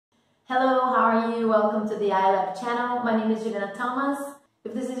Hello, how are you? Welcome to the iLab channel. My name is Juliana Thomas.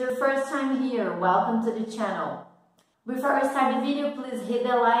 If this is your first time here, welcome to the channel. Before I start the video, please hit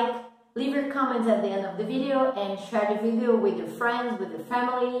the like, leave your comments at the end of the video and share the video with your friends, with your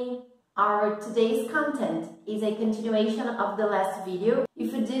family. Our today's content is a continuation of the last video.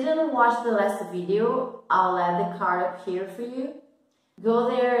 If you didn't watch the last video, I'll add the card up here for you. Go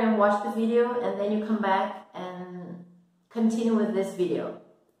there and watch the video and then you come back and continue with this video.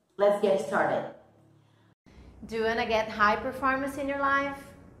 Let's get started. Do you want to get high performance in your life?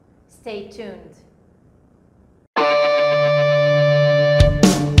 Stay tuned.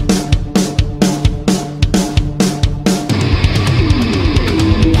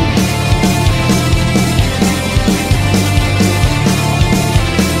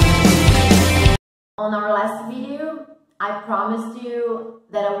 On our last video, I promised you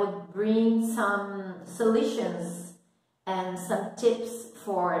that I would bring some solutions and some tips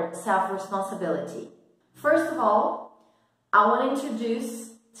for self-responsibility. First of all, I want to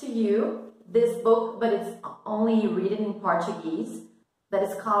introduce to you this book, but it's only written in Portuguese, that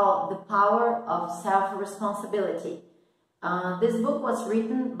is called The Power of Self-Responsibility. This book was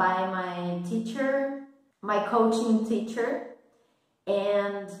written by my teacher, my coaching teacher,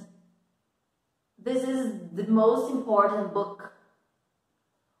 and this is the most important book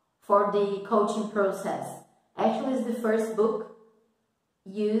for the coaching process. Actually, it's the first book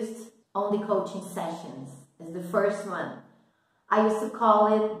used on the coaching sessions. It's the first one. I used to call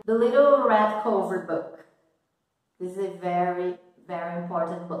it the Little Red Cover book. This is a very, very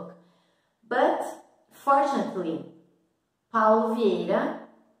important book. But fortunately, Paulo Vieira,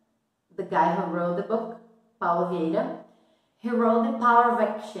 the guy who wrote the book, Paulo Vieira, he wrote The Power of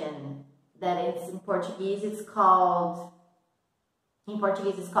Action. That is in Portuguese, it's called O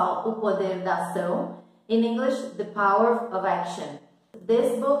Poder da Ação. In English, The Power of Action.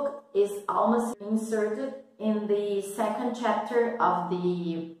 This book is almost inserted in the second chapter of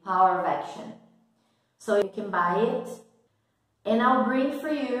the Power of Action. So you can buy it. And I'll bring for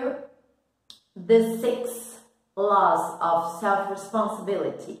you the 6 laws of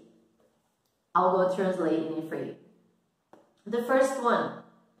self-responsibility. I'll go translating it for you. The first one,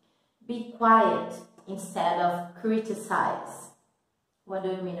 be quiet instead of criticize. What do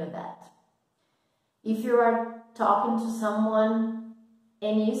you mean with that? If you are talking to someone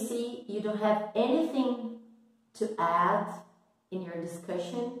and you see you don't have anything to add in your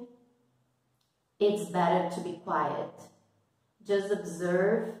discussion, it's better to be quiet. Just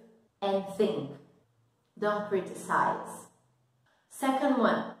observe and think. Don't criticize. Second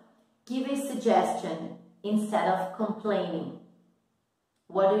one, give a suggestion instead of complaining.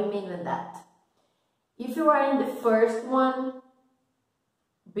 What do you mean with that? If you are in the first one,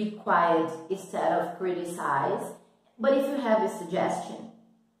 be quiet instead of criticize. But if you have a suggestion,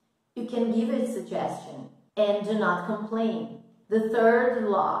 you can give a suggestion and do not complain. The third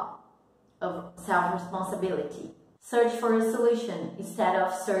law of self-responsibility. Search for a solution instead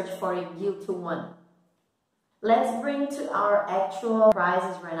of search for a guilty one. Let's bring to our actual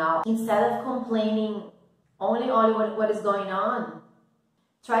crisis right now. Instead of complaining only what is going on,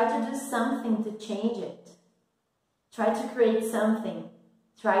 try to do something to change it. Try to create something.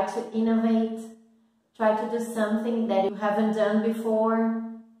 Try to innovate. Try to do something that you haven't done before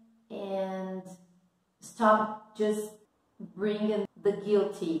and stop just bringing the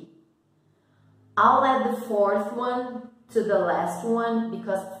guilty. I'll add the fourth one to the last one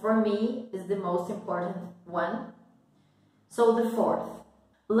because for me is the most important one. So the fourth,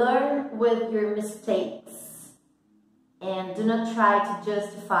 learn with your mistakes and do not try to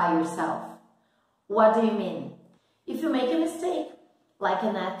justify yourself. What do you mean? If you make a mistake, like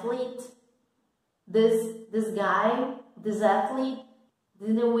an athlete, this athlete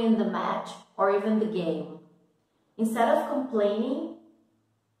didn't win the match or even the game. Instead of complaining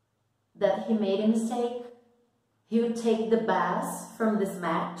that he made a mistake, he will take the best from this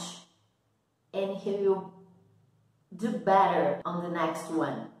match and he will do better on the next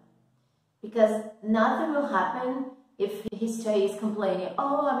one. Because nothing will happen if he stays complaining,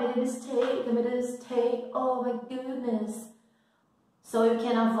 oh, I made a mistake, oh my goodness. So you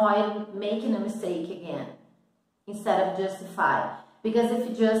can avoid making a mistake again instead of justify. Because if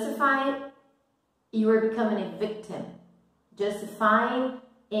you justify, you are becoming a victim. Justifying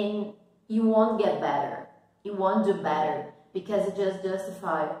and you won't get better. You won't do better because you just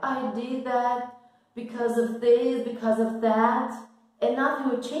justify. I did that because of this, because of that, and nothing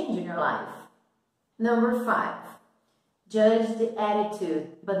will change in your life. Number 5, judge the attitude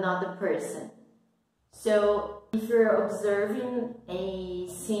but not the person. So if you're observing a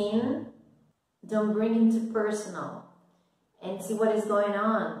scene, don't bring it to personal and see what is going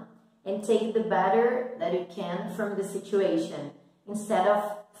on. and take the better that you can from the situation instead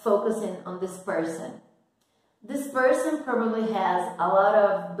of focusing on this person. This person probably has a lot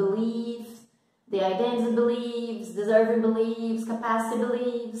of beliefs, the identity beliefs, deserving beliefs, capacity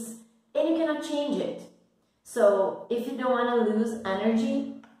beliefs, and you cannot change it. So if you don't want to lose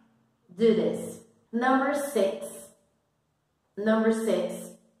energy, do this. Number six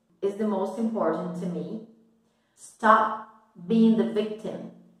is the most important to me. Stop being the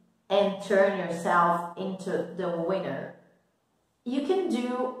victim and turn yourself into the winner. You can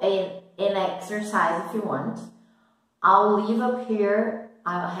do an exercise if you want. I'll leave up here,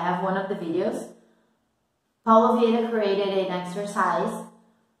 I'll have one of the videos. Paulo Vieira created an exercise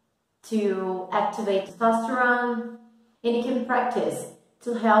to activate testosterone, and you can practice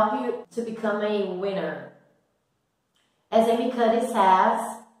to help you to become a winner. As Amy Cuddy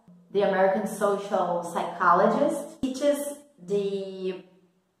says, the American social psychologist, teaches the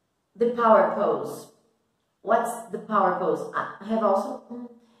power pose. What's the power pose? I have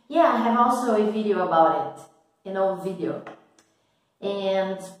also a video about it, an old video.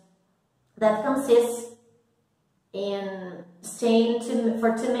 And that consists in staying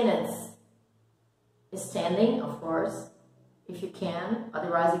for 2 minutes. Standing, of course, if you can.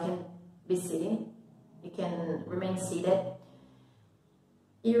 Otherwise, you can be sitting. You can remain seated.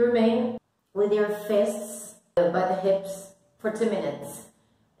 You remain with your fists by the hips for 2 minutes.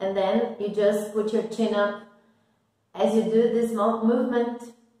 And then you just put your chin up. As you do this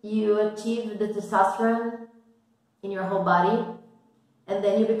movement, you achieve the testosterone in your whole body. And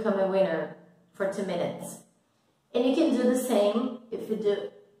then you become a winner for 2 minutes. And you can do the same if you do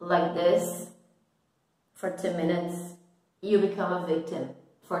like this for 2 minutes. You become a victim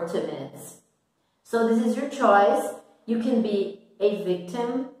for 2 minutes. So this is your choice. You can be a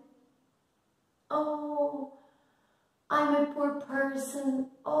victim. Oh, I'm a poor person.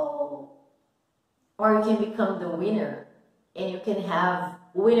 Oh. Or you can become the winner and you can have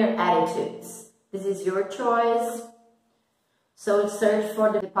winner attitudes. This is your choice. So search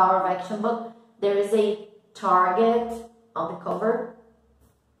for the Power of Action book. There is a target on the cover.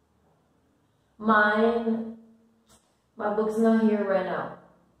 My book's not here right now.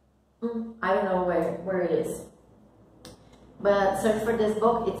 I don't know where it is. But search for this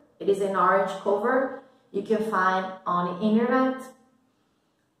book. It is an orange cover. You can find on the internet.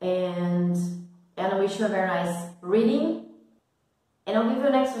 And I wish you a very nice reading. And I'll give you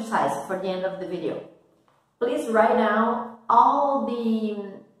an exercise for the end of the video. Please write down all the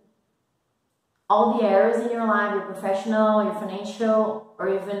areas in your life, your professional, your financial, or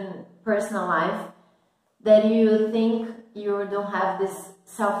even personal life, that you think you don't have this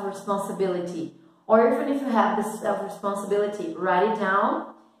self-responsibility. Or even if you have this self-responsibility, write it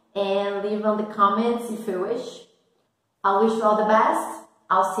down and leave on the comments if you wish. I wish you all the best.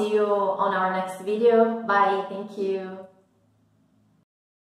 I'll see you on our next video. Bye. Thank you.